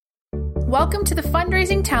Welcome to the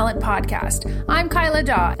Fundraising Talent Podcast. I'm Kyla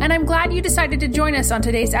Daw, and I'm glad you decided to join us on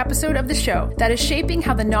today's episode of the show that is shaping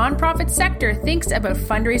how the nonprofit sector thinks about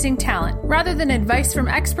fundraising talent. Rather than advice from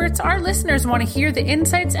experts, our listeners want to hear the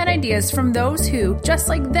insights and ideas from those who, just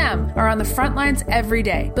like them, are on the front lines every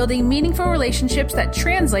day, building meaningful relationships that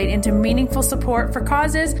translate into meaningful support for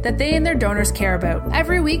causes that they and their donors care about.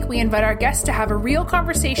 Every week, we invite our guests to have a real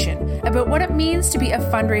conversation about what it means to be a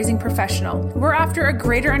fundraising professional. We're after a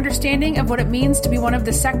greater understanding of what it means to be one of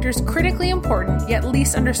the sector's critically important yet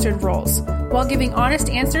least understood roles, while giving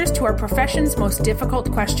honest answers to our profession's most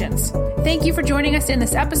difficult questions. Thank you for joining us in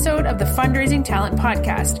this episode of the Fundraising Talent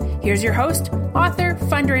Podcast. Here's your host, author,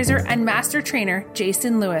 fundraiser, and master trainer,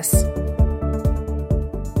 Jason Lewis.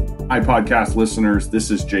 Hi, podcast listeners.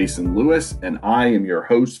 This is Jason Lewis, and I am your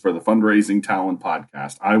host for the Fundraising Talent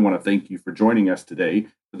Podcast. I want to thank you for joining us today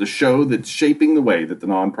for the show that's shaping the way that the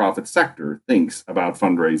nonprofit sector thinks about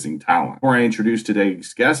fundraising talent. Before I introduce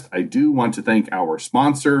today's guest, I do want to thank our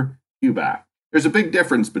sponsor, QBAC. There's a big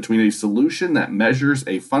difference between a solution that measures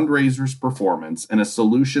a fundraiser's performance and a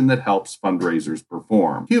solution that helps fundraisers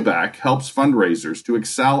perform. QBAC helps fundraisers to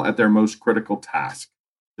excel at their most critical task,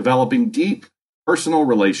 developing deep, personal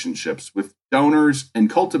relationships with donors and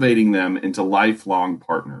cultivating them into lifelong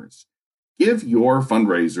partners. Give your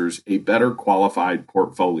fundraisers a better qualified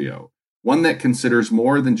portfolio, one that considers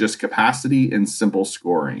more than just capacity and simple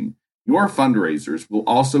scoring. Your fundraisers will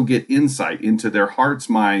also get insight into their hearts,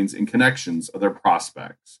 minds, and connections of their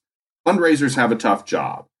prospects. Fundraisers have a tough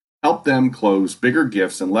job. Help them close bigger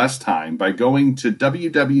gifts in less time by going to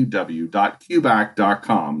www.qbac.com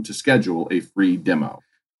to schedule a free demo.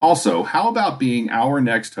 Also, how about being our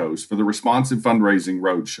next host for the Responsive Fundraising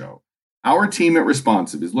Roadshow? Our team at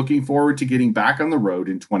Responsive is looking forward to getting back on the road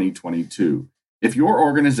in 2022. If your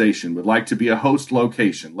organization would like to be a host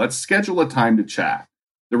location, let's schedule a time to chat.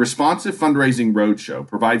 The Responsive Fundraising Roadshow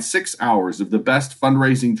provides 6 hours of the best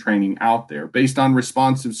fundraising training out there based on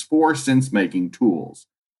Responsive's 4 sense-making tools.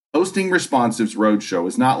 Hosting Responsive's Roadshow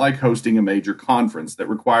is not like hosting a major conference that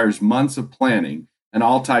requires months of planning and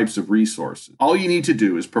all types of resources. All you need to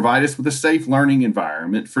do is provide us with a safe learning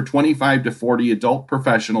environment for 25 to 40 adult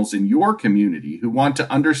professionals in your community who want to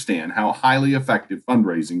understand how highly effective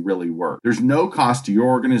fundraising really works. There's no cost to your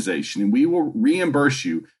organization, and we will reimburse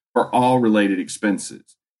you for all related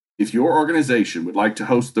expenses. If your organization would like to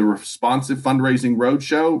host the Responsive Fundraising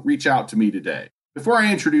Roadshow, reach out to me today. Before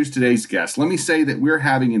I introduce today's guest, let me say that we're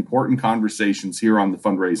having important conversations here on the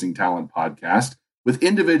Fundraising Talent Podcast with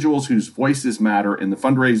individuals whose voices matter in the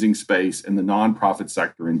fundraising space and the nonprofit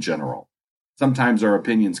sector in general. Sometimes our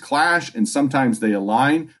opinions clash and sometimes they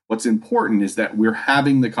align. What's important is that we're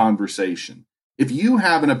having the conversation. If you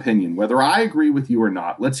have an opinion, whether I agree with you or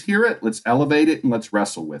not, let's hear it, let's elevate it, and let's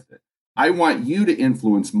wrestle with it. I want you to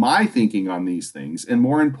influence my thinking on these things, and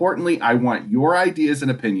more importantly, I want your ideas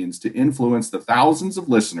and opinions to influence the thousands of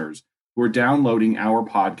listeners who are downloading our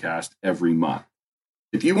podcast every month.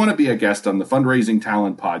 If you want to be a guest on the Fundraising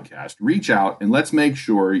Talent Podcast, reach out and let's make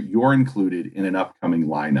sure you're included in an upcoming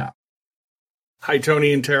lineup. Hi,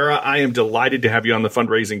 Tony and Tara. I am delighted to have you on the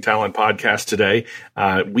Fundraising Talent Podcast today.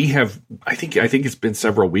 We have, I think it's been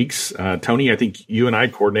several weeks. Tony, I think you and I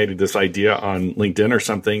coordinated this idea on LinkedIn or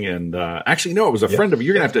something. And actually, no, it was a friend of.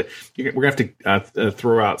 We're gonna have to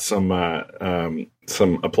throw out some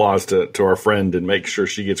applause to our friend and make sure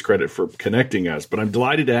she gets credit for connecting us. But I'm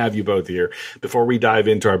delighted to have you both here. Before we dive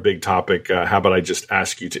into our big topic, how about I just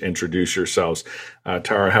ask you to introduce yourselves?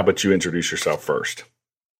 Tara, how about you introduce yourself first?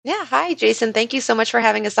 Yeah. Hi, Jason. Thank you so much for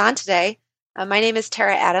having us on today. My name is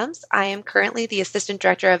Tara Adams. I am currently the Assistant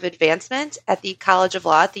Director of Advancement at the College of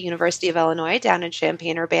Law at the University of Illinois down in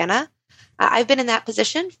Champaign-Urbana. I've been in that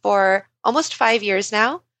position for almost 5 years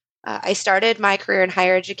now. I started my career in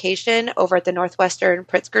higher education over at the Northwestern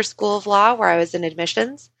Pritzker School of Law, where I was in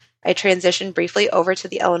admissions. I transitioned briefly over to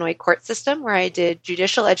the Illinois court system, where I did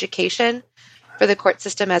judicial education for the court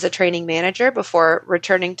system as a training manager before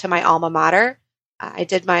returning to my alma mater. I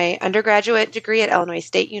did my undergraduate degree at Illinois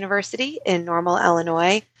State University in Normal,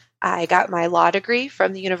 Illinois. I got my law degree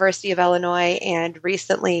from the University of Illinois and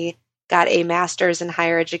recently got a master's in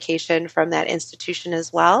higher education from that institution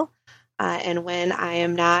as well. And when I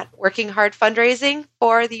am not working hard fundraising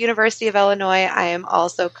for the University of Illinois, I am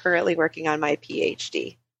also currently working on my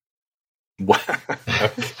PhD. Wow.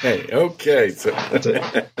 Okay. So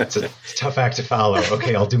that's a tough act to follow.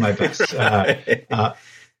 Okay, I'll do my best.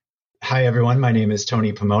 Hi, everyone. My name is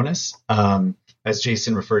Tony Pomonis. As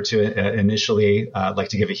Jason referred to initially, I'd like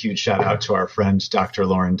to give a huge shout out to our friend, Dr.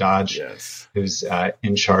 Lauren Dodge, who's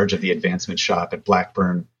in charge of the advancement shop at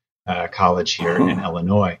Blackburn College here in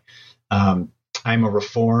Illinois. I'm a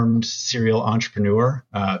reformed serial entrepreneur.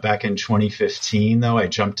 Back in 2015, though, I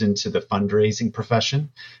jumped into the fundraising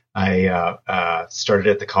profession. I started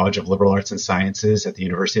at the College of Liberal Arts and Sciences at the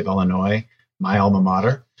University of Illinois, my alma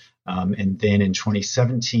mater. And then in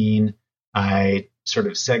 2017, I sort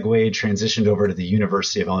of transitioned over to the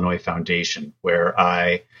University of Illinois Foundation, where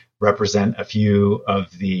I represent a few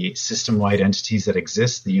of the system-wide entities that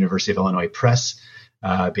exist, the University of Illinois Press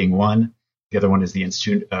being one. The other one is the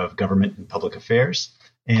Institute of Government and Public Affairs.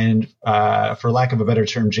 And for lack of a better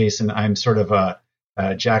term, Jason, I'm sort of a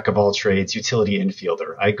jack of all trades, utility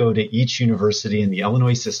infielder. I go to each university in the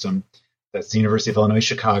Illinois system. That's the University of Illinois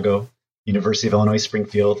Chicago, University of Illinois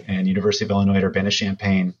Springfield, and University of Illinois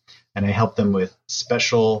Urbana-Champaign. And I help them with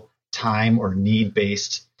special time or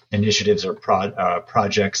need-based initiatives or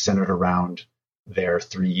projects centered around their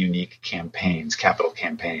 3 unique campaigns, capital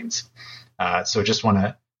campaigns. So just want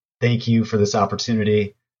to thank you for this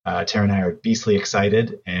opportunity. Tara and I are beastly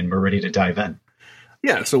excited, and we're ready to dive in.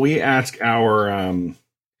 Yeah, so we ask our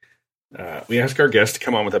guests to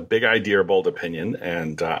come on with a big idea or bold opinion,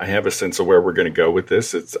 and I have a sense of where we're going to go with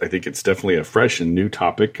this. I think it's definitely a fresh and new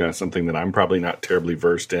topic, something that I'm probably not terribly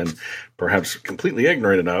versed in, perhaps completely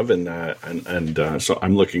ignorant of, and so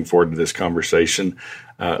I'm looking forward to this conversation.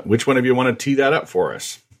 Which one of you want to tee that up for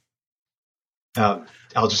us?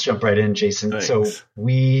 I'll just jump right in, Jason. Thanks. So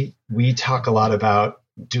we talk a lot about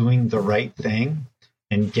doing the right thing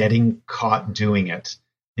and getting caught doing it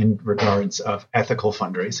in regards of ethical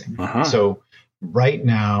fundraising. Uh-huh. So right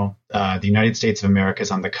now, the United States of America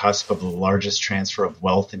is on the cusp of the largest transfer of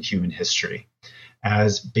wealth in human history.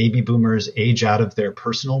 As baby boomers age out of their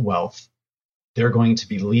personal wealth, they're going to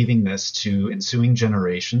be leaving this to ensuing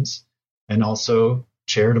generations and also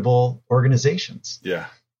charitable organizations. Yeah.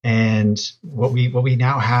 And what we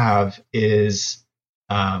now have is,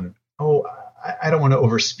 I don't want to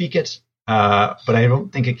overspeak it, but I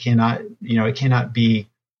don't think it cannot be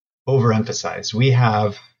overemphasized. We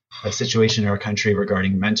have a situation in our country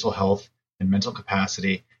regarding mental health and mental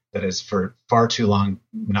capacity that has for far too long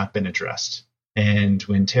not been addressed. And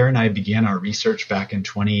when Tara and I began our research back in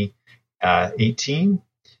 2018,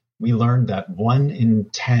 we learned that 1 in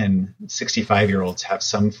 10 65-year-olds have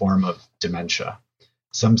some form of dementia,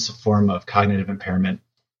 some form of cognitive impairment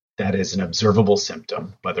that is an observable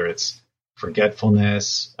symptom, whether it's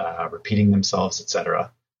forgetfulness, repeating themselves,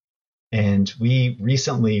 etc. And we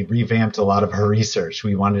recently revamped a lot of our research.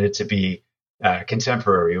 We wanted it to be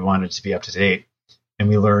contemporary. We wanted it to be up to date. And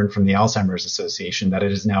we learned from the Alzheimer's Association that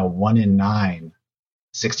it is now 1 in 9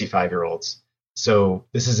 65-year-olds. So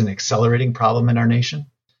this is an accelerating problem in our nation.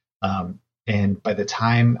 And by the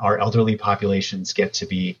time our elderly populations get to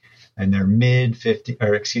be in their mid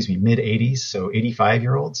 80s, so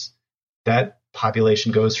 85-year-olds, that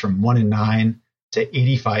population goes from 1 in 9 to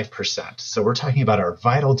 85%. So we're talking about our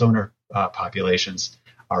vital donor populations,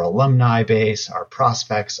 our alumni base, our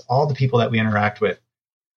prospects, all the people that we interact with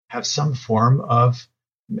have some form of,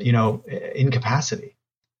 incapacity.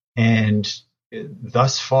 And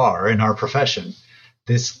thus far in our profession,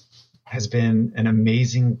 this has been an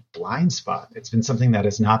amazing blind spot. It's been something that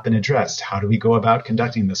has not been addressed. How do we go about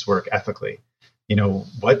conducting this work ethically?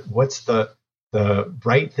 What's the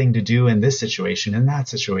right thing to do in this situation, in that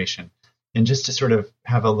situation? And just to sort of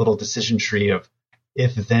have a little decision tree of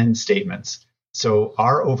if-then statements. So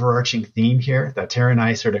our overarching theme here that Tara and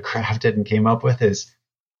I sort of crafted and came up with is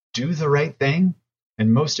do the right thing,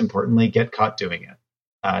 and most importantly, get caught doing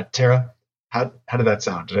it. Tara, how did that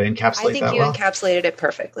sound? Did I encapsulate that well? I think you encapsulated it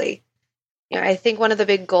perfectly. I think one of the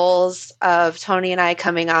big goals of Tony and I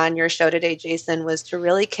coming on your show today, Jason, was to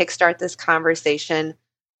really kickstart this conversation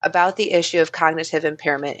about the issue of cognitive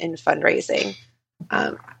impairment in fundraising.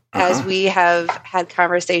 As we have had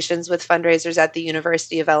conversations with fundraisers at the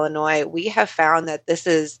University of Illinois, we have found that this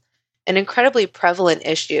is an incredibly prevalent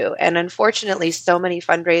issue. And unfortunately, so many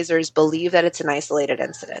fundraisers believe that it's an isolated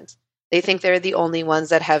incident. They think they're the only ones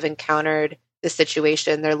that have encountered the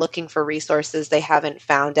situation. They're looking for resources. They haven't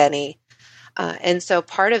found any. And so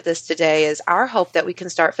part of this today is our hope that we can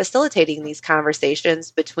start facilitating these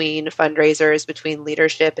conversations between fundraisers, between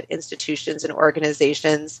leadership and institutions and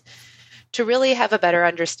organizations to really have a better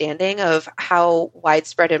understanding of how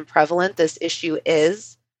widespread and prevalent this issue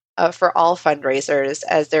is for all fundraisers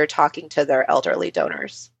as they're talking to their elderly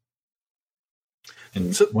donors.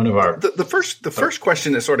 And so one of our the first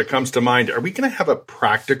question that sort of comes to mind, are we going to have a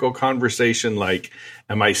practical conversation like,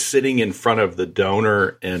 am I sitting in front of the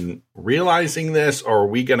donor and realizing this, or are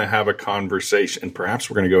we going to have a conversation? And perhaps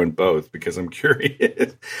we're going to go in both, because I'm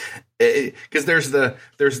curious. Because there's the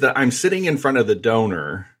I'm sitting in front of the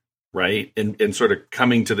donor, right? And sort of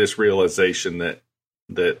coming to this realization that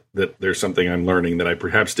that there's something I'm learning that I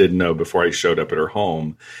perhaps didn't know before I showed up at her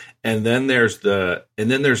home. And then there's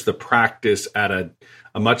the practice at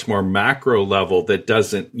a much more macro level that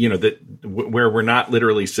doesn't, where we're not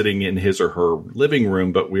literally sitting in his or her living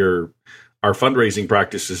room, but our fundraising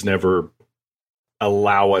practices never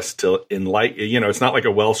allow us to enlighten, it's not like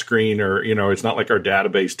a well screen, or, it's not like our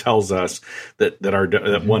database tells us that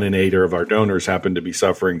 1 in 8 of our donors happen to be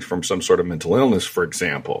suffering from some sort of mental illness, for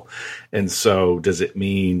example. And so does it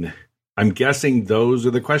mean, I'm guessing those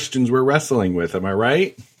are the questions we're wrestling with. Am I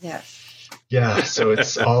right? Yes. Yeah. So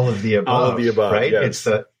it's all of the above, all of the above, right? Yes.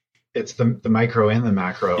 It's the micro and the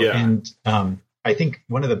macro. Yeah. And, I think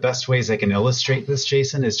one of the best ways I can illustrate this,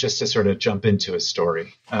 Jason, is just to sort of jump into a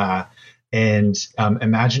story. And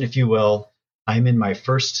imagine, if you will, I'm in my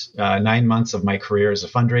first 9 months of my career as a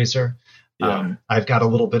fundraiser. Yeah. I've got a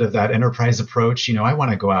little bit of that enterprise approach. I want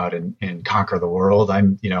to go out and conquer the world.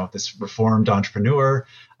 I'm, this reformed entrepreneur.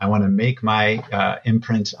 I want to make my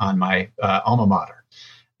imprint on my alma mater.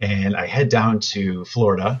 And I head down to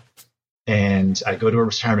Florida, and I go to a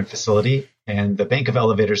retirement facility, and the bank of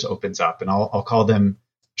elevators opens up, and I'll call them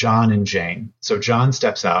John and Jane. So John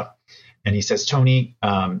steps out, and he says, "Tony,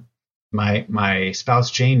 my spouse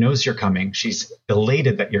Jane knows you're coming. She's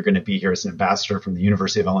elated that you're going to be here as an ambassador from the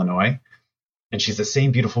University of Illinois. And she's the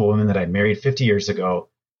same beautiful woman that I married 50 years ago.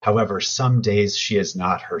 However, some days she is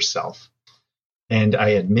not herself." And I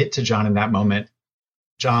admit to John in that moment,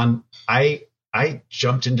 John, I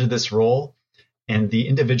jumped into this role, and the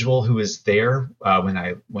individual who was there when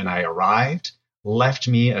I arrived left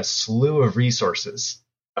me a slew of resources,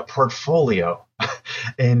 a portfolio.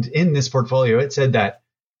 And in this portfolio, it said that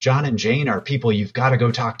John and Jane are people you've got to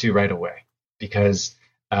go talk to right away, because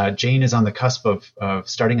Jane is on the cusp of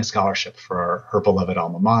starting a scholarship for her beloved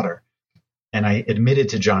alma mater. And I admitted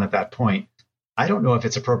to John at that point, I don't know if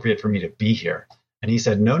it's appropriate for me to be here. And he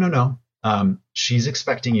said, no. She's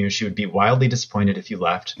expecting you. She would be wildly disappointed if you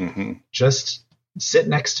left. Mm-hmm. Just sit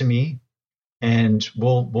next to me, and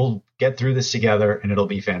we'll get through this together, and it'll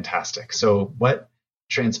be fantastic. So what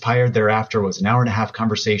transpired thereafter was an 1.5-hour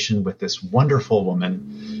conversation with this wonderful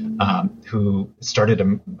woman who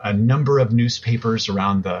started a number of newspapers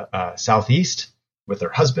around the Southeast with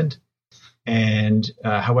her husband. And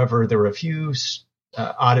however, there were a few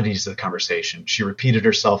oddities of the conversation. She repeated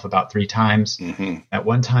herself about 3 times. Mm-hmm. At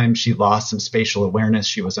one time, she lost some spatial awareness.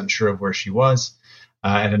 She was unsure of where she was.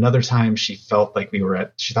 At another time, she felt like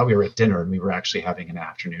she thought we were at dinner, and we were actually having an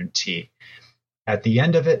afternoon tea. At the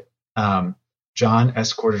end of it, John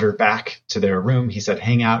escorted her back to their room. He said,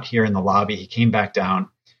 "Hang out here in the lobby." He came back down.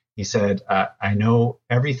 He said, "I know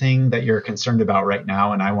everything that you're concerned about right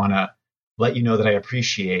now, and I want to let you know that I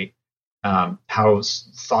appreciate how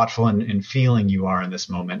thoughtful and feeling you are in this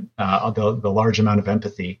moment, the large amount of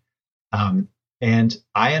empathy. And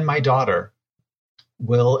I and my daughter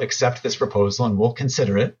will accept this proposal, and we'll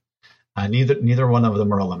consider it. Neither one of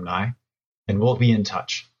them are alumni, and we'll be in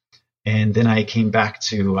touch." And then I came back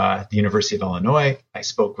to the University of Illinois. I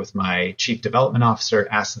spoke with my chief development officer,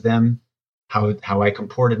 asked them how I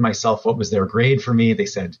comported myself, what was their grade for me. They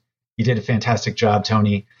said, "You did a fantastic job,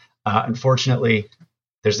 Tony. Unfortunately,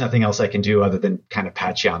 there's nothing else I can do other than kind of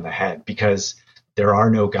pat you on the head, because there are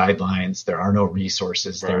no guidelines, there are no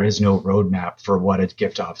resources, right. There is no roadmap for what a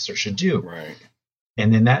gift officer should do." Right.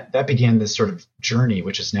 And then that began this sort of journey,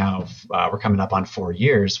 which is now, we're coming up on 4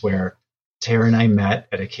 years, where Tara and I met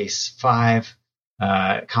at a Case 5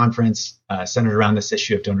 conference centered around this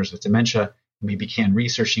issue of donors with dementia. And we began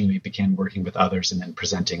researching, we began working with others, and then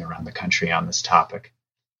presenting around the country on this topic.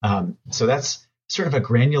 So that's sort of a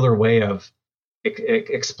granular way of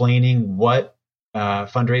explaining what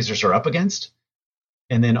fundraisers are up against,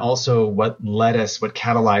 and then also what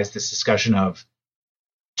catalyzed this discussion of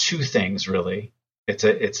 2 things, really.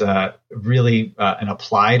 It's a really an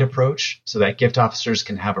applied approach so that gift officers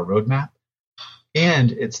can have a roadmap,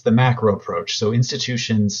 and it's the macro approach. So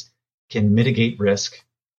institutions can mitigate risk,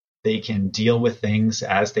 they can deal with things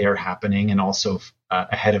as they are happening, and also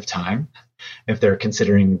ahead of time if they're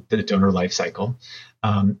considering the donor life cycle.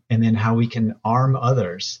 And then how we can arm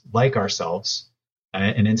others like ourselves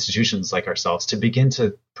and institutions like ourselves to begin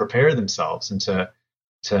to prepare themselves and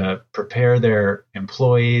to prepare their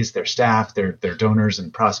employees, their staff, their donors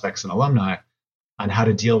and prospects and alumni on how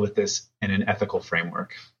to deal with this in an ethical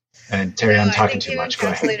framework. And Terry, I'm talking too much. Go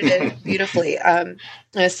ahead. You encapsulated it beautifully.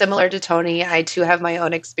 Similar to Tony, I too have my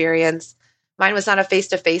own experience. Mine was not a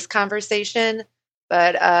face-to-face conversation,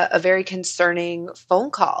 but a very concerning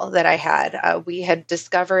phone call that I had. We had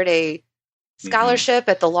discovered a scholarship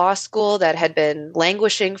at the law school that had been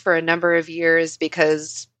languishing for a number of years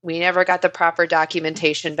because we never got the proper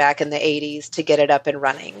documentation back in the 80s to get it up and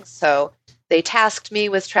running. So they tasked me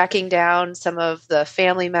with tracking down some of the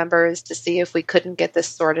family members to see if we couldn't get this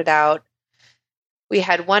sorted out. We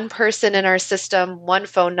had one person in our system, one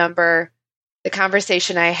phone number. The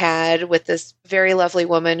conversation I had with this very lovely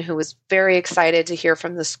woman who was very excited to hear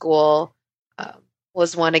from the school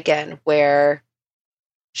was one again where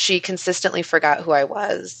she consistently forgot who I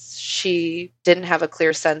was. She didn't have a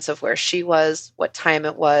clear sense of where she was, what time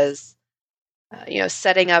it was.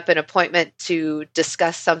 Setting up an appointment to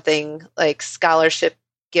discuss something like scholarship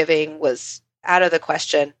giving was out of the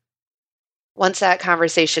question. Once that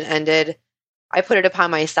conversation ended, I put it upon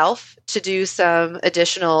myself to do some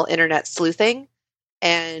additional internet sleuthing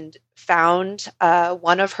and found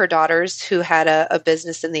one of her daughters who had a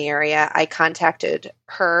business in the area. I contacted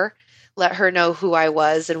her, let her know who I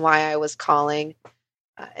was and why I was calling,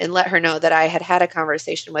 and let her know that I had had a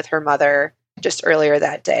conversation with her mother just earlier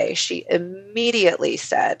that day. She immediately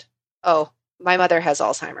said, "Oh, my mother has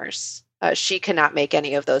Alzheimer's. She cannot make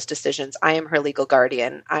any of those decisions. I am her legal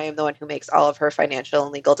guardian. I am the one who makes all of her financial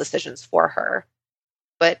and legal decisions for her."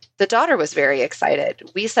 But the daughter was very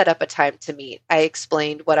excited. We set up a time to meet. I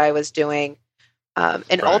explained what I was doing.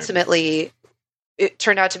 And ultimately, it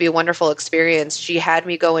turned out to be a wonderful experience. She had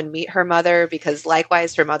me go and meet her mother because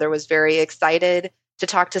likewise, her mother was very excited to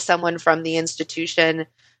talk to someone from the institution.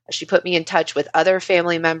 She put me in touch with other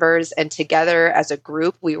family members, and together as a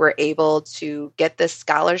group, we were able to get this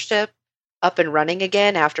scholarship up and running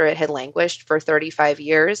again after it had languished for 35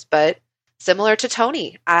 years. But similar to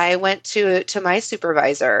Tony, I went to my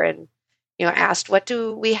supervisor and asked, what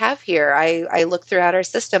do we have here? I looked throughout our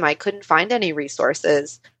system. I couldn't find any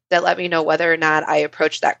resources that let me know whether or not I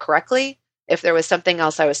approached that correctly, if there was something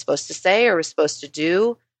else I was supposed to say or was supposed to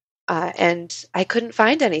do. And I couldn't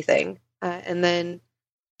find anything. And then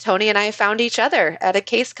Tony and I found each other at a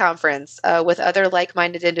case conference with other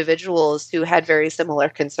like-minded individuals who had very similar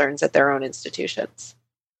concerns at their own institutions.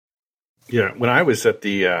 Yeah, when I was at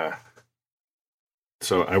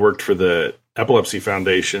so I worked for the Epilepsy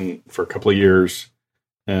Foundation for a couple of years,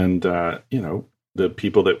 and the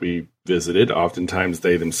people that we visited, oftentimes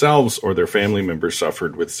they themselves or their family members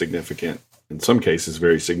suffered with significant, in some cases,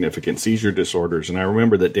 very significant seizure disorders. And I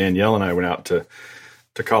remember that Danielle and I went out to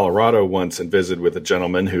Colorado once and visited with a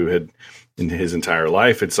gentleman who had, in his entire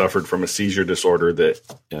life, had suffered from a seizure disorder that,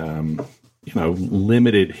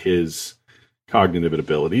 limited his cognitive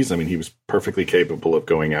abilities. I mean, he was perfectly capable of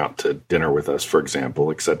going out to dinner with us, for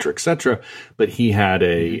example, et cetera, but he had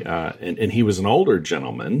and he was an older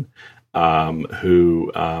gentleman,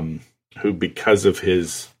 who, because of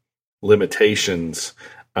his limitations,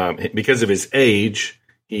 because of his age,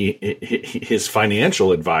 his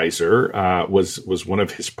financial advisor was one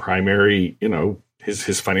of his primary,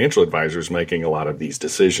 his financial advisors making a lot of these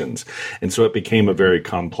decisions. And so it became a very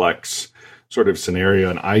complex sort of scenario.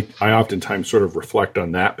 And I oftentimes sort of reflect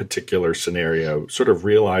on that particular scenario, sort of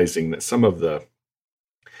realizing that some of the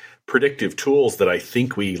predictive tools that I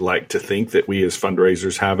think we like to think that we as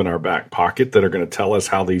fundraisers have in our back pocket that are going to tell us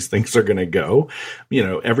how these things are going to go.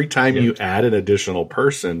 Every time you add an additional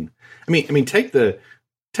person, I mean, take the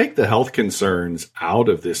health concerns out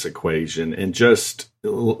of this equation and just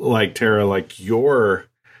like Tara, like your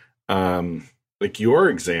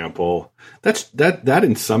example, that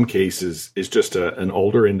in some cases is just an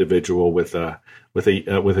older individual with a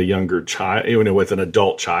younger child, with an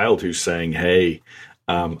adult child who's saying, "Hey,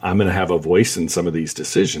 I'm going to have a voice in some of these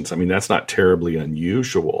decisions." I mean, that's not terribly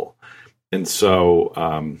unusual. And so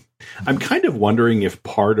I'm kind of wondering if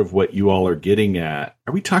part of what you all are getting at,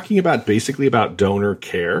 are we talking about basically about donor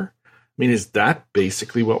care? I mean, is that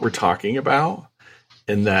basically what we're talking about?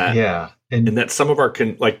 And that, and that some of our,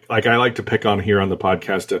 like I like to pick on here on the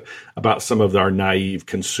podcast about some of our naive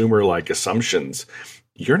consumer-like assumptions.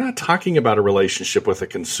 You're not talking about a relationship with a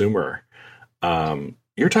consumer.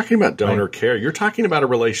 You're talking about donor care. You're talking about a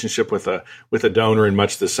relationship with a donor in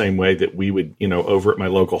much the same way that we would, over at my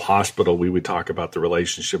local hospital, we would talk about the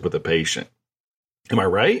relationship with a patient. Am I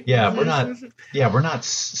right? Yeah, we're not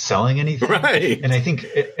selling anything. Right. And I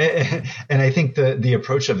think the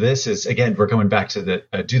approach of this is, again, we're going back to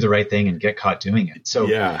the do the right thing and get caught doing it. So,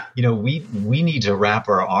 we need to wrap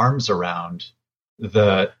our arms around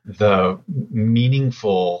the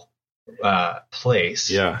meaningful place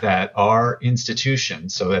that our institution,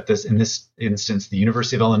 so that in this instance, the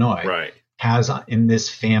University of Illinois, has in this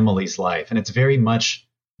family's life. And it's very much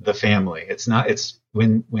the family. It's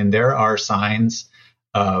when there are signs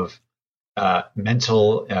of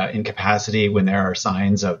mental incapacity, when there are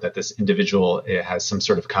signs of that this individual has some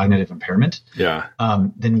sort of cognitive impairment,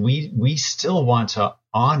 then we still want to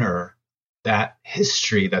honor that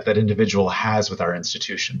history that individual has with our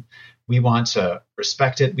institution. We want to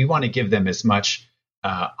respect it. We want to give them as much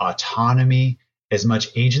autonomy, as much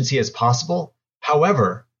agency as possible.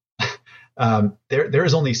 However, there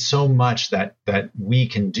is only so much that we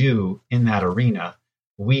can do in that arena.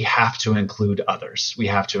 We have to include others. We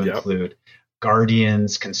have to include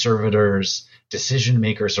guardians, conservators, decision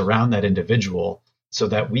makers around that individual, so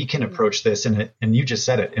that we can approach this and you just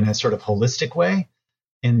said it, in a sort of holistic way,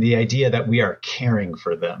 in the idea that we are caring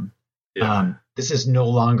for them. Yeah. This is no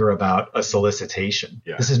longer about a solicitation.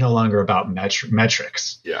 Yeah. This is no longer about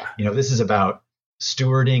metrics. Yeah. This is about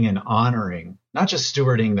stewarding and honoring, not just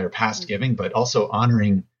stewarding their past giving, but also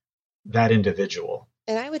honoring that individual.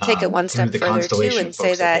 And I would take it one step further too and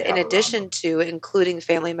say that in addition to including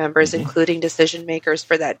family members, including decision makers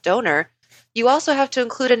for that donor, you also have to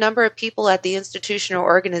include a number of people at the institution or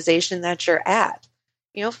organization that you're at.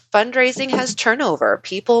 Fundraising has turnover.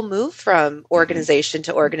 People move from organization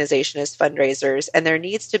to organization as fundraisers, and there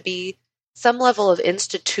needs to be some level of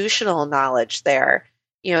institutional knowledge there,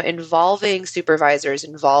 involving supervisors,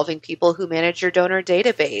 involving people who manage your donor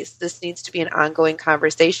database. This needs to be an ongoing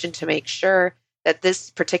conversation to make sure that this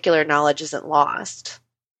particular knowledge isn't lost.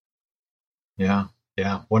 Yeah.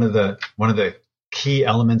 One of the key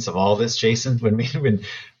elements of all this, Jason,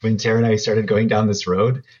 when Tara and I started going down this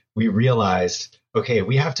road, we realized, okay,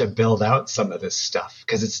 we have to build out some of this stuff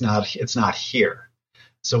because it's not here.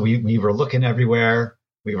 So we were looking everywhere.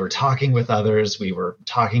 We were talking with others. We were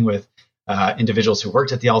talking with individuals who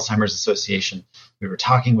worked at the Alzheimer's Association. We were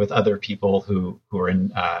talking with other people who are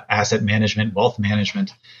in asset management, wealth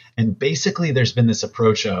management. And basically there's been this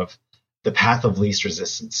approach of the path of least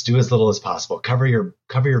resistance. Do as little as possible. Cover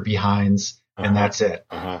your behinds, and that's it.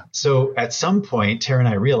 So at some point, Tara and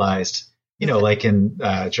I realized, like in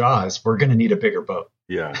Jaws, we're going to need a bigger boat.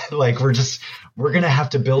 Yeah. Like we're going to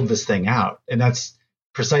have to build this thing out. And that's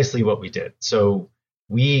precisely what we did. So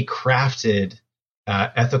we crafted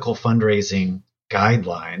ethical fundraising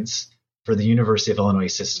guidelines for the University of Illinois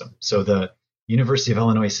system. So the University of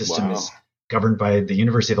Illinois system is governed by the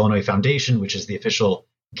University of Illinois Foundation, which is the official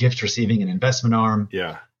gift receiving and investment arm,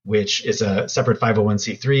 which is a separate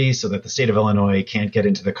 501c3 so that the state of Illinois can't get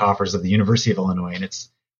into the coffers of the University of Illinois and its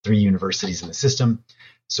 3 universities in the system.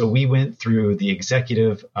 So we went through the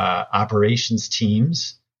executive operations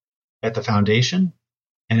teams at the foundation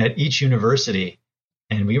and at each university,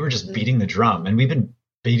 and we were just beating the drum. And we've been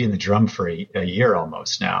beating the drum for a year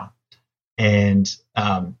almost now. And,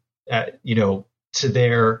 to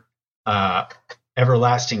their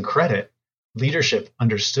everlasting credit, leadership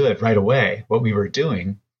understood right away what we were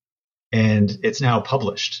doing. And it's now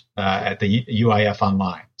published at the UIF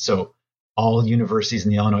online. So all universities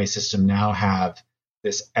in the Illinois system now have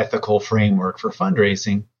this ethical framework for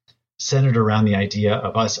fundraising centered around the idea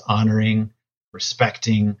of us honoring,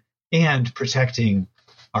 respecting, and protecting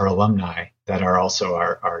our alumni that are also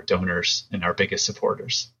our donors and our biggest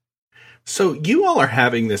supporters. So you all are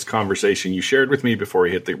having this conversation. You shared with me before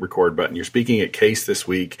you hit the record button. You're speaking at CASE this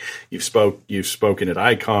week. You've spoken at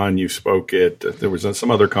ICON. There was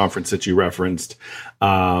some other conference that you referenced.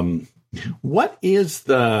 What's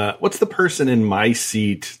the person in my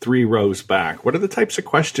seat 3 rows back? What are the types of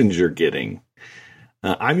questions you're getting?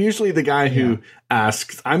 I'm usually the guy who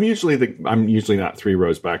asks. I'm usually not 3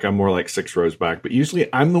 rows back. I'm more like 6 rows back. But usually,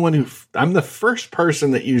 I'm the first person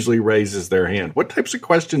that usually raises their hand. What types of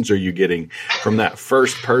questions are you getting from that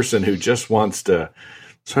first person who just wants to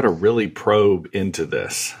sort of really probe into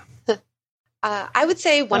this? I would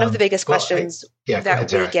say one of the biggest questions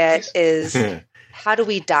that we get is, how do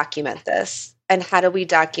we document this, and how do we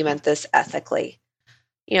document this ethically?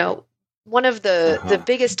 One of the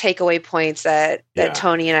biggest takeaway points that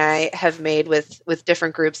Tony and I have made with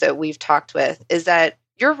different groups that we've talked with is that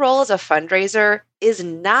your role as a fundraiser is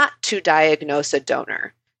not to diagnose a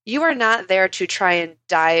donor. You are not there to try and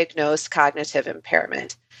diagnose cognitive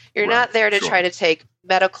impairment. You're not there to try to take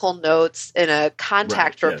medical notes in a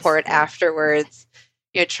contact report afterwards.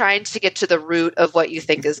 You're trying to get to the root of what you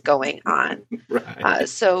think is going on.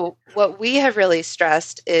 So what we have really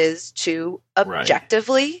stressed is to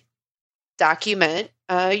objectively document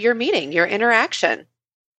your meeting, your interaction.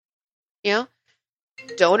 The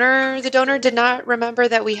donor did not remember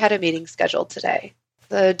that we had a meeting scheduled today.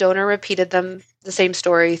 The donor repeated the same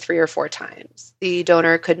story 3 or 4 times. The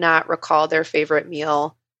donor could not recall their favorite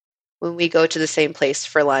meal when we go to the same place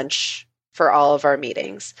for lunch for all of our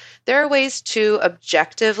meetings. There are ways to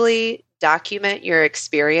objectively document your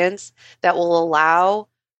experience that will allow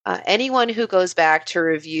anyone who goes back to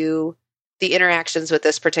review the interactions with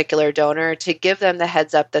this particular donor to give them the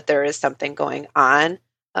heads up that there is something going on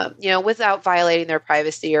without violating their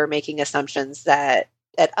privacy or making assumptions that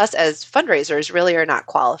us as fundraisers really are not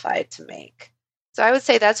qualified to make. So I would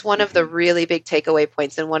say that's one of the really big takeaway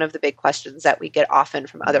points and one of the big questions that we get often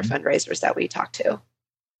from other fundraisers that we talk to.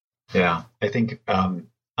 Yeah, I think on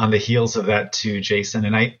the heels of that too, Jason,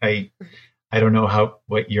 and I don't know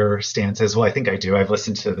what your stance is. Well, I think I do. I've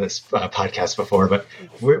listened to this podcast before, but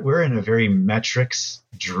we're in a very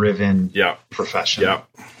metrics-driven profession. Yeah.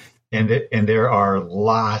 And there are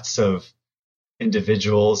lots of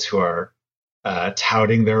individuals who are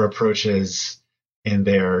touting their approaches, and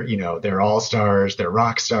they're all stars, they're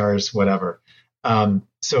rock stars, whatever.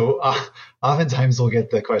 So oftentimes we'll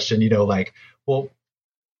get the question, well,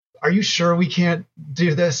 are you sure we can't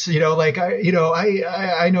do this?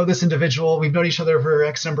 I know this individual. We've known each other for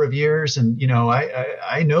X number of years, and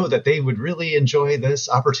I know that they would really enjoy this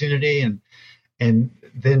opportunity. And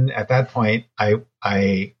then at that point,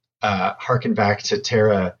 I harken back to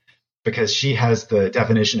Tara, because she has the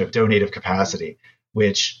definition of donative capacity,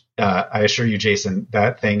 which I assure you, Jason,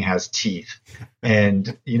 that thing has teeth.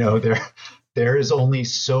 And there is only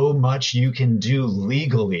so much you can do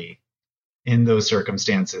legally in those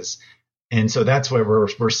circumstances. And so that's where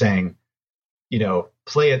we're saying,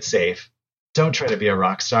 play it safe. Don't try to be a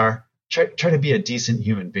rock star. Try to be a decent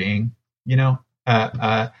human being.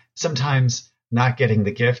 Sometimes not getting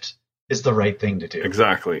the gift is the right thing to do.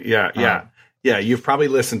 Exactly. Yeah. You've probably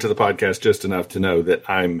listened to the podcast just enough to know that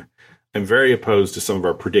I'm very opposed to some of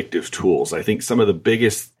our predictive tools. I think some of the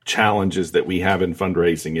biggest challenges that we have in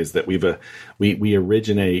fundraising is that we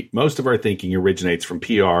originate, most of our thinking originates from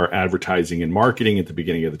PR, advertising, and marketing at the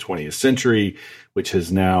beginning of the 20th century, which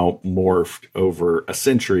has now morphed over a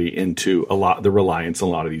century into the reliance on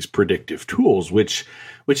a lot of these predictive tools, which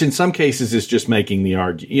in some cases is just making the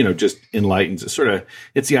argument, just enlightens it.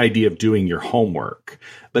 It's the idea of doing your homework.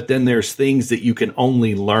 But then there's things that you can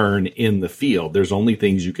only learn in the field. There's only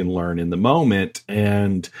things you can learn in the moment.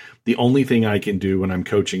 And the only thing I can do when I'm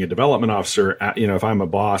coaching a development officer, if I'm a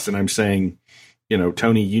boss and I'm saying,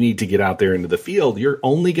 Tony, you need to get out there into the field, you're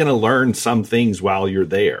only going to learn some things while you're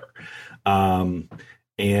there. And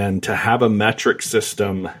to have a metric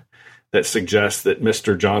system that suggests that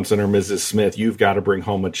Mr. Johnson or Mrs. Smith, you've got to bring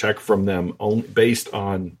home a check from them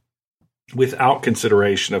without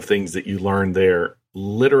consideration of things that you learn there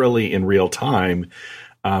literally in real time,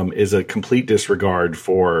 is a complete disregard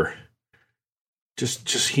for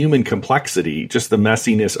just human complexity, just the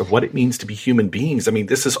messiness of what it means to be human beings. I mean,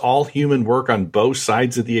 this is all human work on both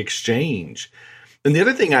sides of the exchange. And the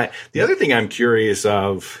other thing I'm curious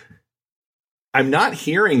of, I'm not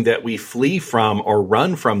hearing that we flee from or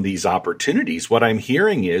run from these opportunities. What I'm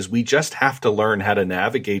hearing is we just have to learn how to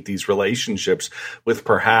navigate these relationships with,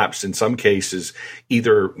 perhaps in some cases,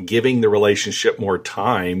 either giving the relationship more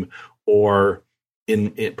time, or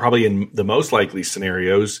probably in the most likely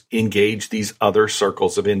scenarios, engage these other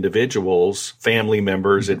circles of individuals, family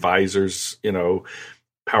members, advisors,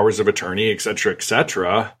 powers of attorney, et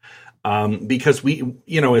cetera, because we,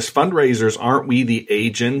 as fundraisers, aren't we the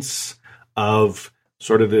agents of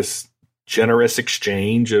sort of this generous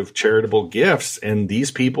exchange of charitable gifts? And these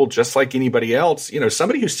people, just like anybody else,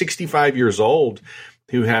 somebody who's 65 years old,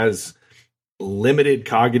 who has limited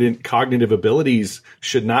cognitive abilities,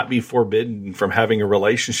 should not be forbidden from having a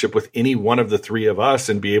relationship with any one of the three of us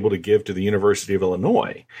and be able to give to the University of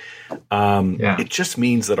Illinois. It just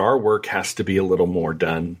means that our work has to be a little more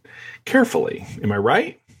done carefully. Am I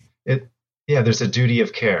right? There's a duty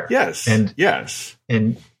of care. Yes.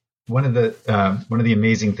 And one of the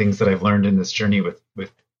amazing things that I've learned in this journey with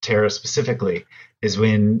Tara specifically is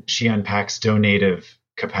when she unpacks donative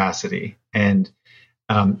capacity. And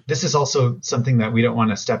this is also something that we don't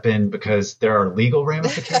want to step in because there are legal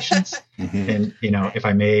ramifications. And, if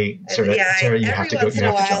I may Tara, you have to go. Every once in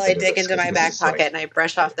a while, I dig into my back pocket and I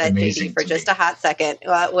brush off that JD for just a hot second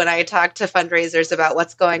when I talk to fundraisers about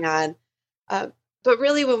what's going on. But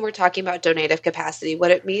really, when we're talking about donative capacity,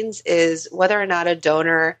 what it means is whether or not a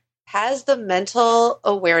donor has the mental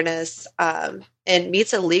awareness and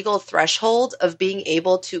meets a legal threshold of being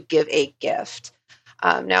able to give a gift.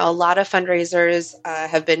 Now, a lot of fundraisers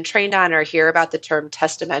have been trained on or hear about the term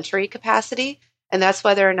testamentary capacity, and that's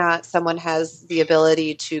whether or not someone has the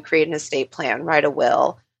ability to create an estate plan, write a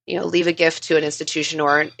will, leave a gift to an institution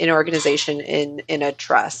or an organization in a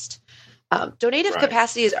trust. Donative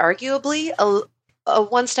capacity is arguably a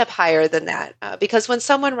one step higher than that, because when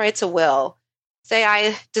someone writes a will, say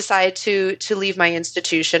I decide to leave my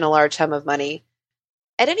institution a large sum of money,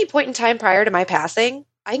 at any point in time prior to my passing,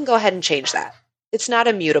 I can go ahead and change that. It's not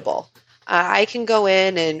immutable. I can go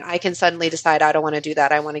in and I can suddenly decide I don't want to do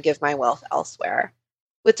that. I want to give my wealth elsewhere.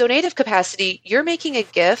 With donative capacity, you're making a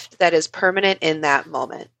gift that is permanent in that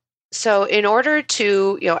moment. So in order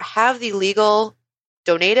to, have the legal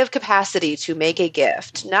donative capacity to make a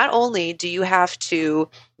gift, not only do you have to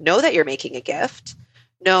know that you're making a gift,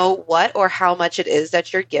 know what or how much it is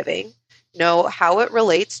that you're giving, know how it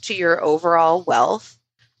relates to your overall wealth,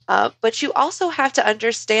 but you also have to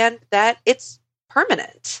understand that it's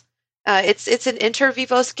permanent. It's an inter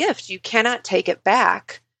vivos gift. You cannot take it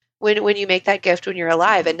back when you make that gift when you're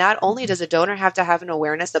alive. And not only does a donor have to have an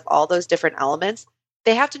awareness of all those different elements,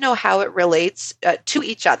 they have to know how it relates to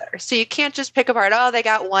each other. So you can't just pick apart, oh, they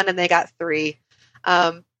got one and they got three.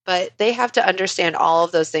 But they have to understand all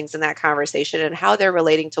of those things in that conversation and how they're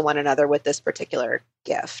relating to one another with this particular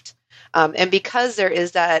gift. And because there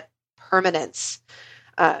is that permanence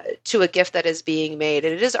to a gift that is being made,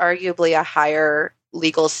 and it is arguably a higher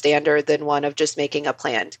legal standard than one of just making a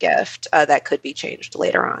planned gift that could be changed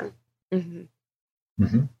later on. Mm-hmm.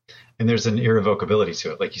 Mm-hmm. And there's an irrevocability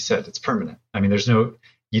to it. Like you said, it's permanent. I mean,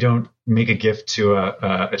 you don't make a gift to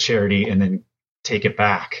a charity and then take it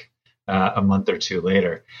back a month or two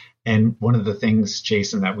later. And one of the things,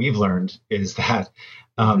 Jason, that we've learned is that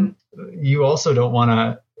you also don't want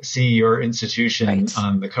to see your institution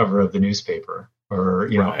on the cover of the newspaper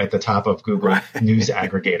or, at the top of Google News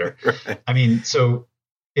Aggregator. I mean, so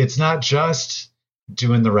it's not just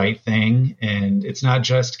doing the right thing, and it's not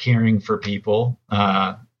just caring for people.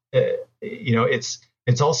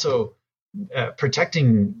 It's also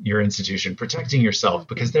protecting your institution, protecting yourself,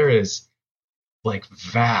 because there is like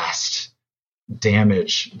vast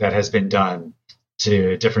damage that has been done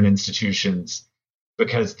to different institutions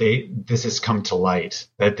because this has come to light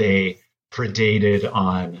that they predated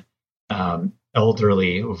on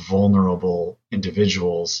elderly, vulnerable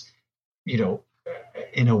individuals,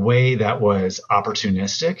 in a way that was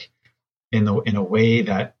opportunistic, in a way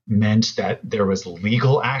that meant that there was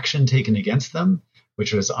legal action taken against them,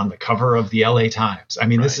 which was on the cover of the LA Times. I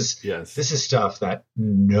mean, this is stuff that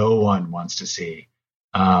no one wants to see.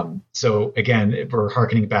 So again, we're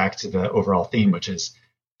harkening back to the overall theme, which is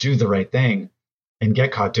do the right thing and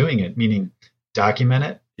get caught doing it, meaning document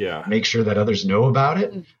it, make sure that others know about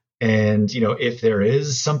it. And, if there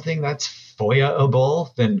is something that's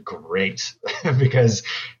FOIA-able, then great, because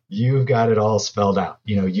you've got it all spelled out.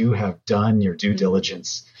 You have done your due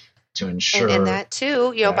diligence to ensure. And that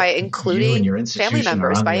too, by including family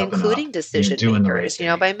members, by including decision makers,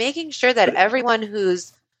 by making sure that everyone who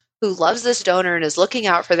loves this donor and is looking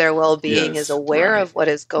out for their well-being is aware of what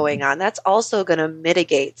is going on. That's also going to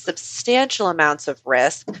mitigate substantial amounts of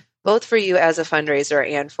risk, both for you as a fundraiser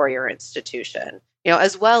and for your institution,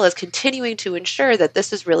 as well as continuing to ensure that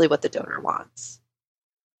this is really what the donor wants.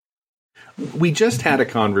 We just had a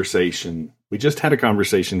conversation here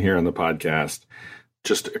on the podcast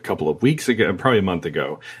just a couple of weeks ago, probably a month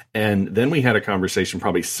ago. And then we had a conversation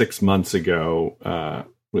probably 6 months ago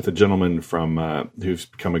with a gentleman from who's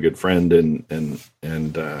become a good friend and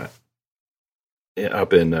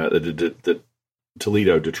up in the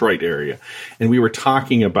Toledo, Detroit area. And we were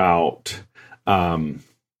talking about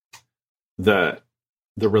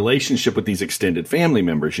the relationship with these extended family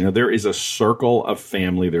members. There is a circle of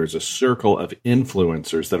family. There's a circle of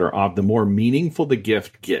influencers that are the more meaningful the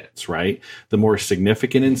gift gets, right? The more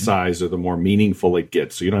significant in size or the more meaningful it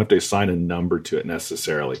gets. So you don't have to assign a number to it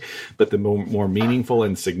necessarily, but the more meaningful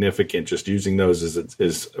and significant, just using those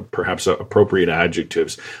as perhaps appropriate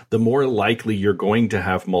adjectives, the more likely you're going to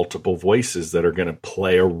have multiple voices that are going to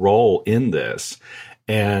play a role in this.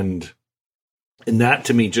 And that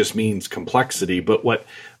to me just means complexity. But what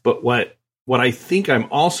I think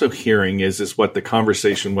I'm also hearing is what the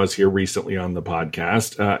conversation was here recently on the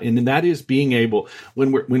podcast, and that is being able,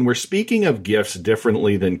 when we're speaking of gifts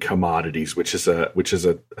differently than commodities, which is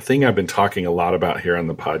a thing I've been talking a lot about here on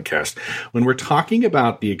the podcast. When we're talking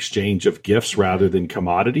about the exchange of gifts rather than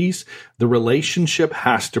commodities, the relationship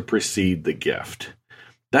has to precede the gift.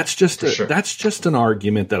 That's just an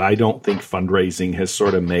argument that I don't think fundraising has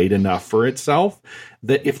sort of made enough for itself,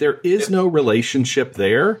 that if there is no relationship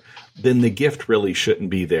there, then the gift really shouldn't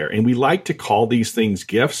be there. And we like to call these things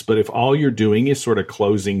gifts, but if all you're doing is sort of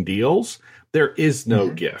closing deals, there is no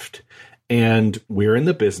gift. And we're in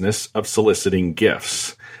the business of soliciting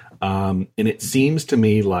gifts. And it seems to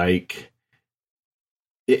me like,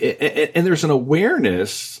 and there's an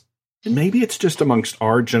awareness. And maybe it's just amongst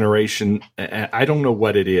our generation. I don't know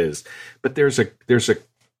what it is, but there's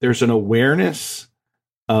an awareness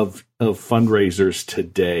of fundraisers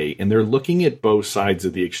today, and they're looking at both sides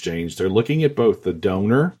of the exchange. They're looking at both the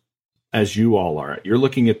donor as you all are. You're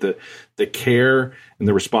looking at the care and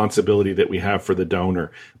the responsibility that we have for the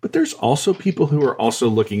donor. But there's also people who are also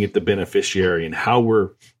looking at the beneficiary and how we're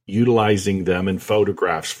utilizing them in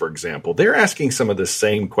photographs, for example. They're asking some of the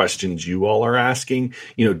same questions you all are asking.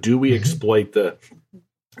 Do we exploit the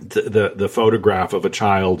photograph of a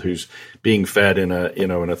child who's being fed in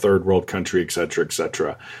a third world country, et cetera, et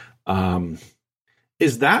cetera?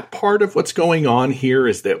 Is that part of what's going on here?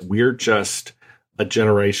 Is that we're just a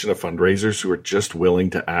generation of fundraisers who are just willing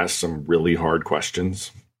to ask some really hard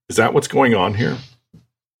questions? Is that what's going on here?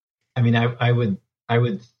 I mean, I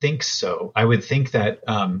would think so. I would think that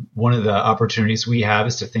one of the opportunities we have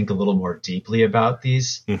is to think a little more deeply about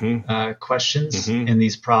these questions and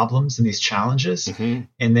these problems and these challenges. And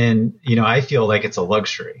then, I feel like it's a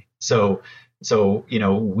luxury. So,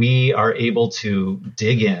 we are able to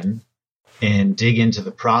dig into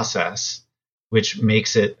the process, which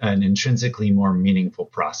makes it an intrinsically more meaningful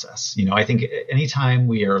process. I think anytime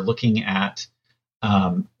we are looking at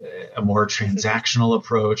a more transactional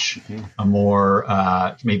approach, a more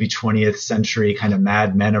maybe 20th century kind of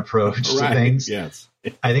Mad Men approach to things, yes.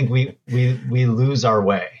 I think we lose our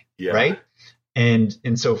way, right? And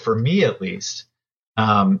so for me, at least,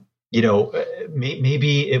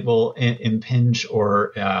 maybe it will impinge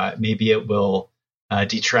or maybe it will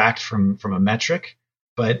detract from a metric.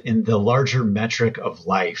 But in the larger metric of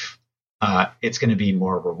life, it's going to be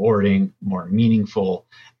more rewarding, more meaningful.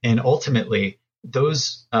 And ultimately,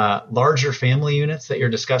 those larger family units that you're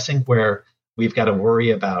discussing, where we've got to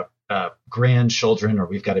worry about grandchildren or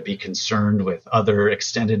we've got to be concerned with other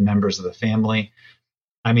extended members of the family.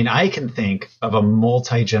 I mean, I can think of a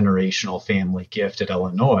multi-generational family gift at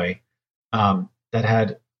Illinois that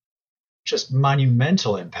had just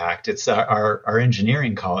monumental impact. It's our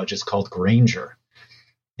engineering college is called Granger.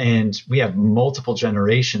 And we have multiple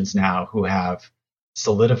generations now who have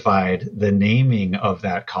solidified the naming of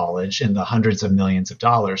that college in the hundreds of millions of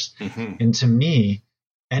dollars. And to me,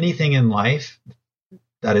 anything in life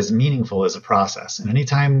that is meaningful is a process. And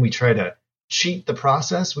anytime we try to cheat the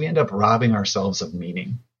process, we end up robbing ourselves of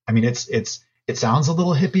meaning. I mean, it sounds a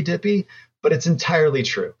little hippy dippy, but it's entirely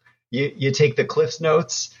true. You take the Cliff's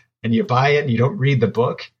Notes and you buy it and you don't read the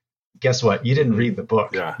book. Guess what? You didn't read the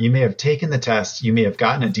book. Yeah. You may have taken the test. You may have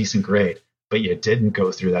gotten a decent grade, but you didn't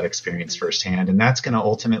go through that experience firsthand. And that's going to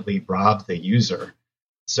ultimately rob the user.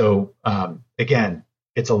 So again,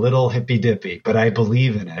 it's a little hippy dippy, but I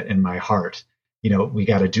believe in it in my heart. We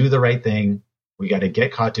got to do the right thing. We got to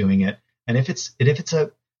get caught doing it. And if it's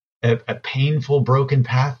a painful, broken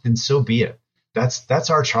path, then so be it. That's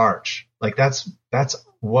our charge. Like that's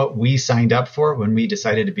what we signed up for when we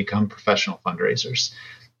decided to become professional fundraisers.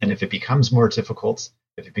 And if it becomes more difficult,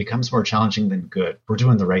 if it becomes more challenging, then good. We're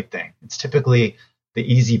doing the right thing. It's typically the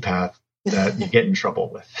easy path that you get in trouble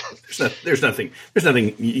with. There's nothing. I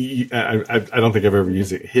don't think I've ever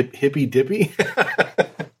used it. Hippy dippy.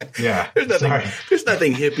 Yeah. There's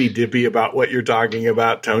nothing hippy dippy about what you're talking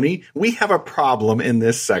about, Tony. We have a problem in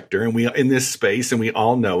this sector and in this space, and we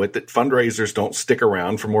all know it, that fundraisers don't stick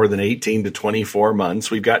around for more than 18 to 24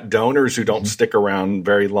 months. We've got donors who don't stick around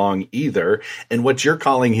very long either. And what you're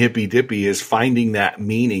calling hippy dippy is finding that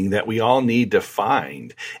meaning that we all need to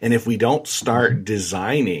find. And if we don't start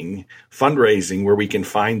designing fundraising where we can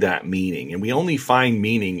find that meaning, and we only find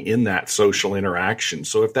meaning in that social interaction.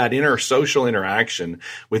 So if that social interaction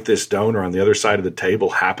with this donor on the other side of the table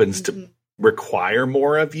happens to require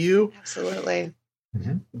more of you, absolutely,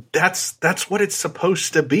 that's what it's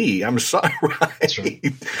supposed to be. I'm sorry, right? Sure.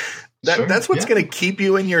 That's what's going to keep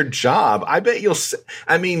you in your job. I bet you'll.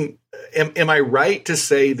 I mean, am I right to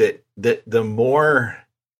say that the more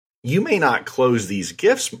you may not close these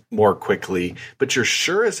gifts more quickly, but you're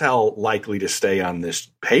sure as hell likely to stay on this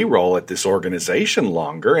payroll at this organization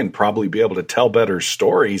longer and probably be able to tell better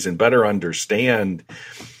stories and better understand.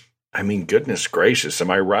 I mean, goodness gracious,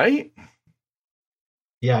 am I right?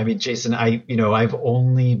 Yeah, I mean, Jason, I've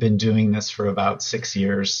only been doing this for about 6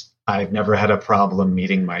 years. I've never had a problem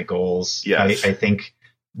meeting my goals. Yes. I think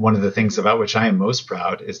one of the things about which I am most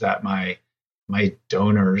proud is that my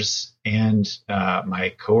donors and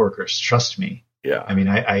my coworkers trust me. Yeah. I mean,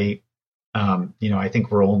 I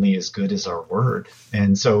think we're only as good as our word.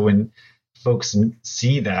 And so when folks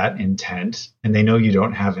see that intent and they know you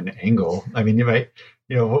don't have an angle, I mean,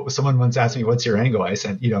 someone once asked me, what's your angle? I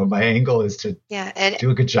said, my angle is to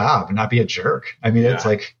do a good job and not be a jerk. I mean, it's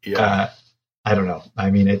like, I don't know. I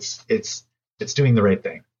mean, it's doing the right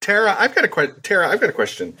thing. Tara, I've got a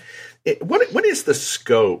question. What is the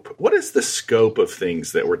scope? What is the scope of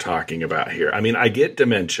things that we're talking about here? I mean, I get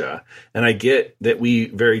dementia, and I get that we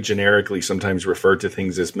very generically sometimes refer to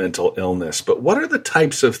things as mental illness. But what are the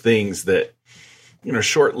types of things that,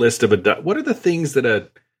 short list of what are the things that a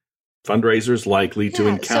fundraiser is likely to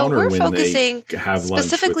encounter when they have lunch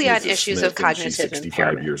specifically with on Mrs. issues Smith of cognitive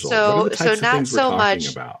impairment. Years old? So not so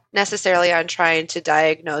much necessarily on trying to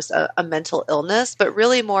diagnose a mental illness, but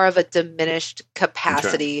really more of a diminished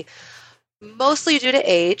capacity. Okay. Mostly due to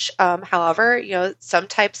age. However, some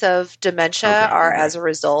types of dementia are as a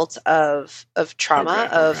result of trauma,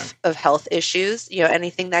 of health issues,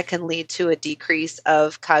 anything that can lead to a decrease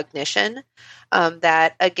of cognition.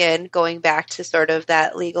 That, again, going back to sort of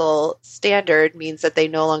that legal standard means that they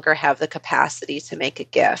no longer have the capacity to make a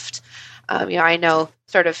gift. I know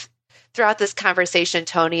sort of throughout this conversation,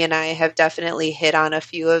 Tony and I have definitely hit on a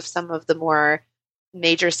few of some of the more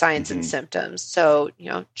major signs and symptoms. So,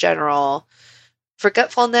 general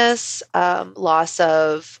forgetfulness, loss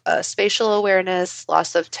of spatial awareness,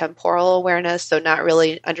 loss of temporal awareness. So not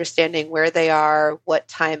really understanding where they are, what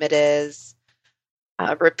time it is,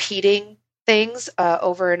 repeating things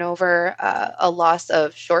over and over, a loss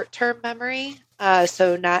of short-term memory.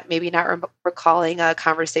 So not recalling a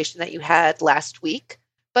conversation that you had last week,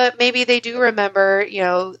 but maybe they do remember,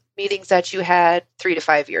 meetings that you had 3 to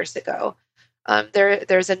 5 years ago.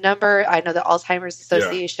 There's a number. I know the Alzheimer's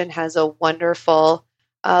Association has a wonderful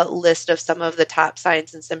list of some of the top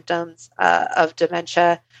signs and symptoms of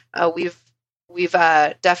dementia. We've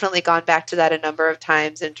definitely gone back to that a number of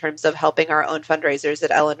times in terms of helping our own fundraisers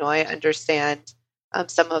at Illinois understand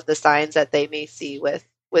some of the signs that they may see with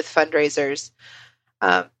fundraisers.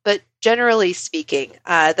 But generally speaking,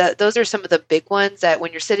 those are some of the big ones that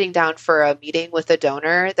when you're sitting down for a meeting with a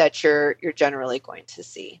donor that you're generally going to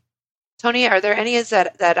see. Tony, are there any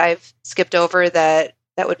that I've skipped over that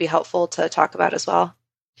would be helpful to talk about as well?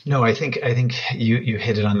 No, I think you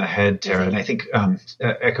hit it on the head, Tara. And I think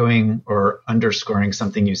echoing or underscoring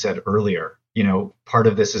something you said earlier, part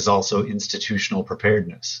of this is also institutional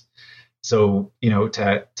preparedness. So,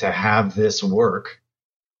 to have this work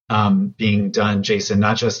being done, Jason,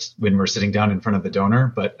 not just when we're sitting down in front of the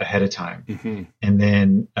donor, but ahead of time, and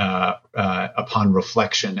then upon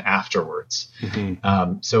reflection afterwards.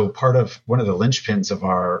 So one of the linchpins of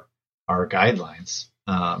our guidelines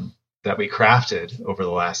that we crafted over the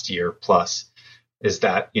last year plus is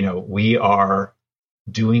that, we are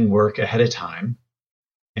doing work ahead of time,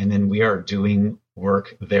 and then we are doing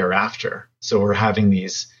work thereafter. So we're having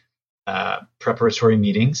these preparatory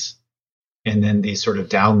meetings, and then these sort of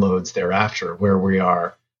downloads thereafter, where we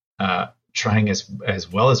are trying as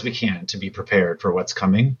well as we can to be prepared for what's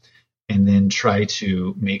coming, and then try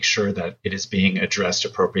to make sure that it is being addressed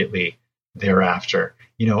appropriately thereafter.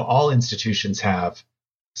 All institutions have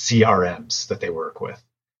CRMs that they work with.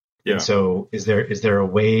 Yeah. And so is there a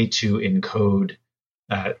way to encode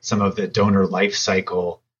some of the donor life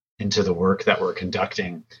cycle into the work that we're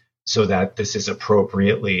conducting so that this is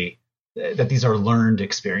appropriately, that these are learned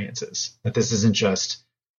experiences, that this isn't just,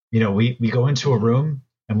 we go into a room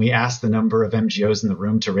and we ask the number of MGOs in the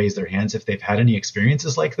room to raise their hands if they've had any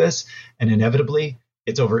experiences like this. And inevitably,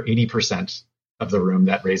 it's over 80% of the room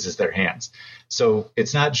that raises their hands. So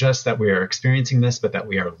it's not just that we are experiencing this, but that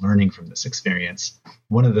we are learning from this experience.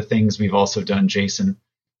 One of the things we've also done, Jason,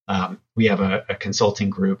 we have a consulting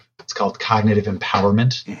group. It's called Cognitive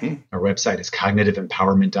Empowerment. Our website is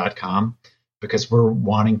cognitiveempowerment.com, because we're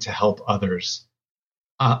wanting to help others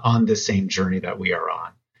on the same journey that we are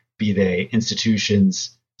on, be they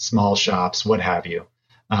institutions, small shops, what have you.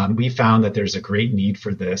 We found that there's a great need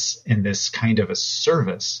for this in this kind of a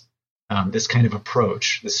service, this kind of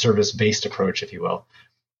approach, the service-based approach, if you will,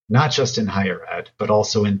 not just in higher ed, but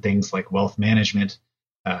also in things like wealth management,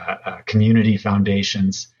 community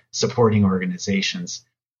foundations, supporting organizations.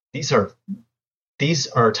 These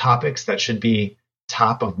are topics that should be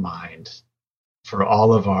top of mind for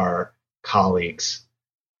all of our colleagues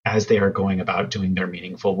as they are going about doing their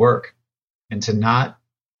meaningful work. And to not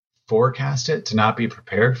forecast it, to not be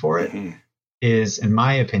prepared for it, is, in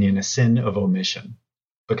my opinion, a sin of omission,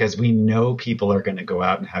 because we know people are going to go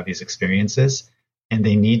out and have these experiences, and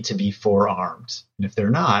they need to be forearmed. And if they're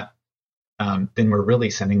not, then we're really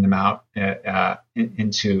sending them out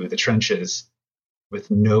into the trenches with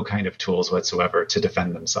no kind of tools whatsoever to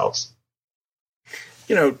defend themselves.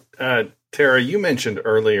 Tara, you mentioned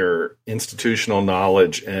earlier institutional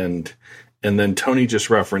knowledge, and then Tony just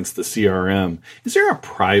referenced the CRM. Is there a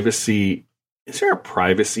privacy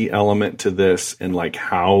element to this, and like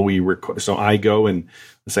how we record? So I go and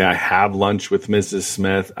say I have lunch with Mrs.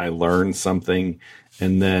 Smith, I learn something,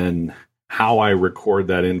 and then how I record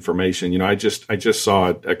that information. I just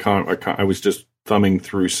saw I was just thumbing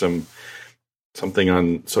through something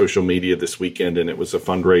on social media this weekend, and it was a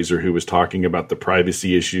fundraiser who was talking about the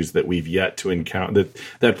privacy issues that we've yet to encounter,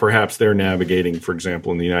 that perhaps they're navigating, for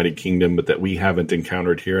example, in the United Kingdom, but that we haven't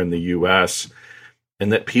encountered here in the U.S.,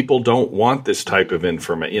 and that people don't want this type of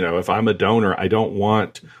information. If I'm a donor, I don't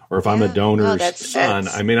want, or if I'm a donor's son,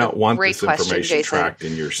 I may not want this information tracked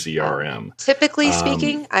in your CRM. Typically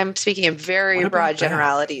speaking, I'm speaking in very broad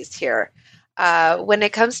generalities here. When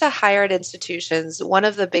it comes to higher ed institutions, one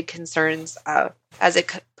of the big concerns as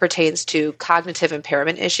it pertains to cognitive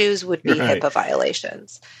impairment issues would be HIPAA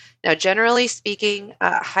violations. Now, generally speaking,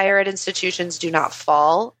 higher ed institutions do not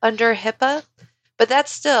fall under HIPAA, but that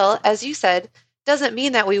still, as you said, doesn't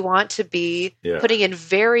mean that we want to be putting in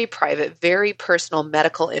very private, very personal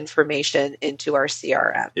medical information into our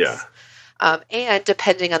CRMs. Yeah. And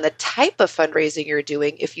depending on the type of fundraising you're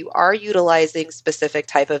doing, if you are utilizing specific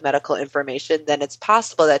type of medical information, then it's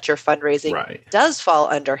possible that your fundraising does fall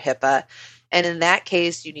under HIPAA. And in that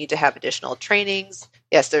case, you need to have additional trainings.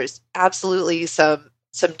 Yes, there's absolutely some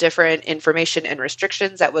different information and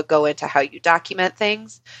restrictions that would go into how you document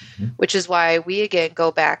things, which is why we, again, go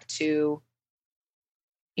back to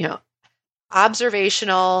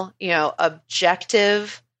observational,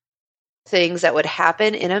 objective things that would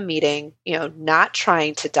happen in a meeting, not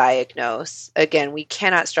trying to diagnose. Again, we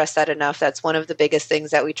cannot stress that enough. That's one of the biggest things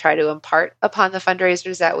that we try to impart upon the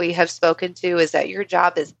fundraisers that we have spoken to, is that your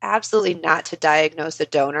job is absolutely not to diagnose a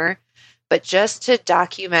donor, but just to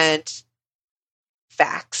document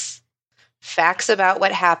facts about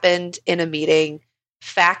what happened in a meeting,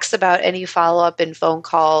 facts about any follow-up in phone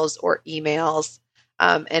calls or emails.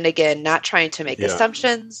 And again, not trying to make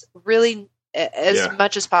assumptions, really as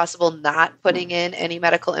much as possible, not putting in any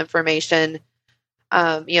medical information.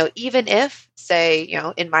 Even if, say,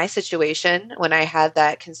 in my situation, when I had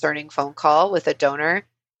that concerning phone call with a donor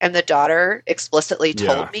and the daughter explicitly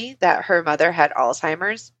told me that her mother had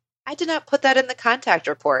Alzheimer's, I did not put that in the contact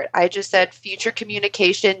report. I just said future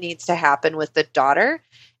communication needs to happen with the daughter.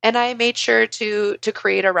 And I made sure to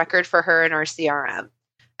create a record for her in our CRM.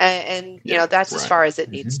 And that's as far as it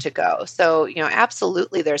needs to go. So,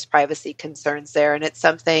 absolutely there's privacy concerns there. And it's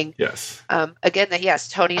something, again, that,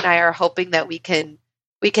 Tony and I are hoping that we can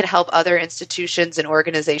help other institutions and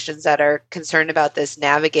organizations that are concerned about this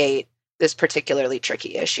navigate this particularly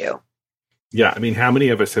tricky issue. Yeah. I mean, how many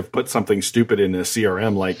of us have put something stupid in a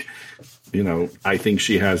CRM like, I think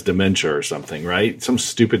she has dementia or something, right? Some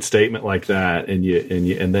stupid statement like that. And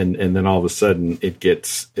then all of a sudden it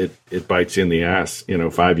bites you in the ass,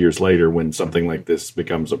 5 years later when something like this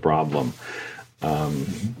becomes a problem.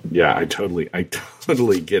 I totally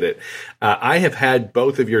get it. I have had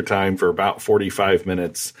both of your time for about 45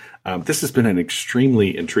 minutes. This has been an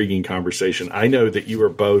extremely intriguing conversation. I know that you are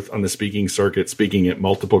both on the speaking circuit, speaking at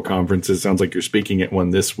multiple conferences. Sounds like you're speaking at one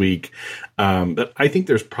this week. But I think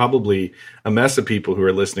there's probably a mess of people who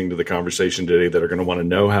are listening to the conversation today that are going to want to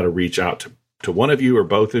know how to reach out to one of you or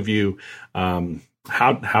both of you.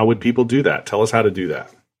 How would people do that? Tell us how to do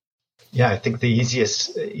that. Yeah, I think the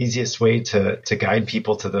easiest way to guide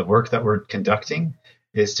people to the work that we're conducting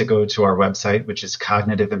is to go to our website, which is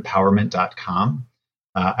cognitivempowerment.com.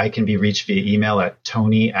 I can be reached via email at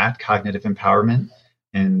tony@cognitivempowerment,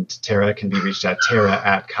 and Tara can be reached at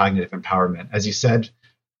tara@cognitivempowerment. As you said,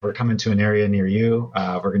 we're coming to an area near you.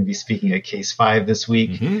 We're going to be speaking at Case 5 this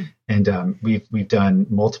week, and we've done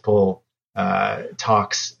multiple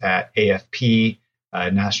talks at AFP,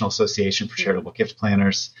 National Association for Charitable Gift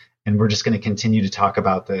Planners. And we're just going to continue to talk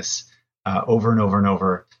about this over and over and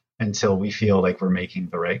over until we feel like we're making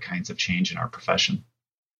the right kinds of change in our profession.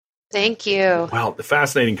 Thank you. Well, the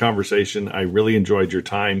fascinating conversation. I really enjoyed your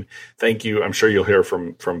time. Thank you. I'm sure you'll hear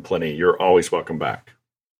from plenty. You're always welcome back.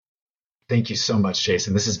 Thank you so much,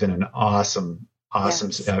 Jason. This has been an awesome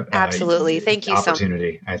absolutely. Thank you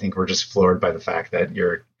opportunity. I think we're just floored by the fact that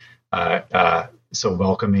you're so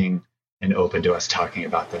welcoming and open to us talking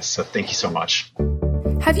about this. So thank you so much.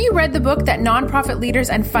 Have you read the book that nonprofit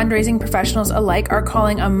leaders and fundraising professionals alike are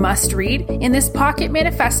calling a must-read? In this pocket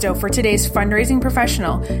manifesto for today's fundraising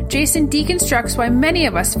professional, Jason deconstructs why many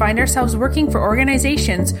of us find ourselves working for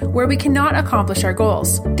organizations where we cannot accomplish our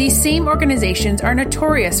goals. These same organizations are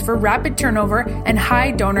notorious for rapid turnover and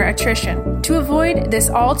high donor attrition. To avoid this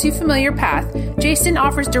all-too-familiar path, Jason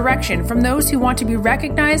offers direction from those who want to be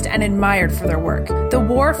recognized and admired for their work. The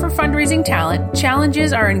war for fundraising talent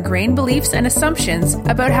challenges our ingrained beliefs and assumptions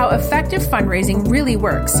about how effective fundraising really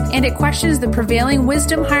works, and it questions the prevailing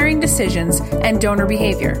wisdom hiring decisions and donor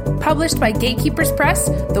behavior. Published by Gatekeepers Press,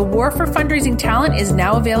 The War for Fundraising Talent is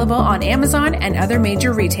now available on Amazon and other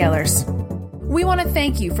major retailers. We want to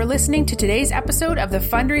thank you for listening to today's episode of the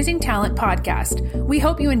Fundraising Talent Podcast. We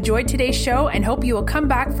hope you enjoyed today's show and hope you will come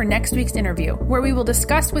back for next week's interview, where we will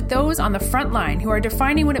discuss with those on the front line who are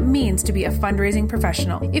defining what it means to be a fundraising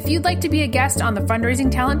professional. If you'd like to be a guest on the Fundraising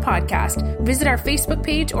Talent Podcast, visit our Facebook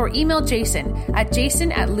page or email Jason at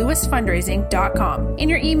jason@lewisfundraising.com. In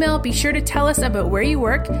your email, be sure to tell us about where you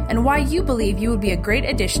work and why you believe you would be a great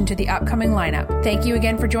addition to the upcoming lineup. Thank you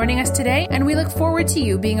again for joining us today, and we look forward to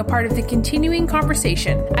you being a part of the continuing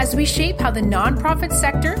conversation as we shape how the nonprofit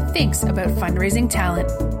sector thinks about fundraising talent.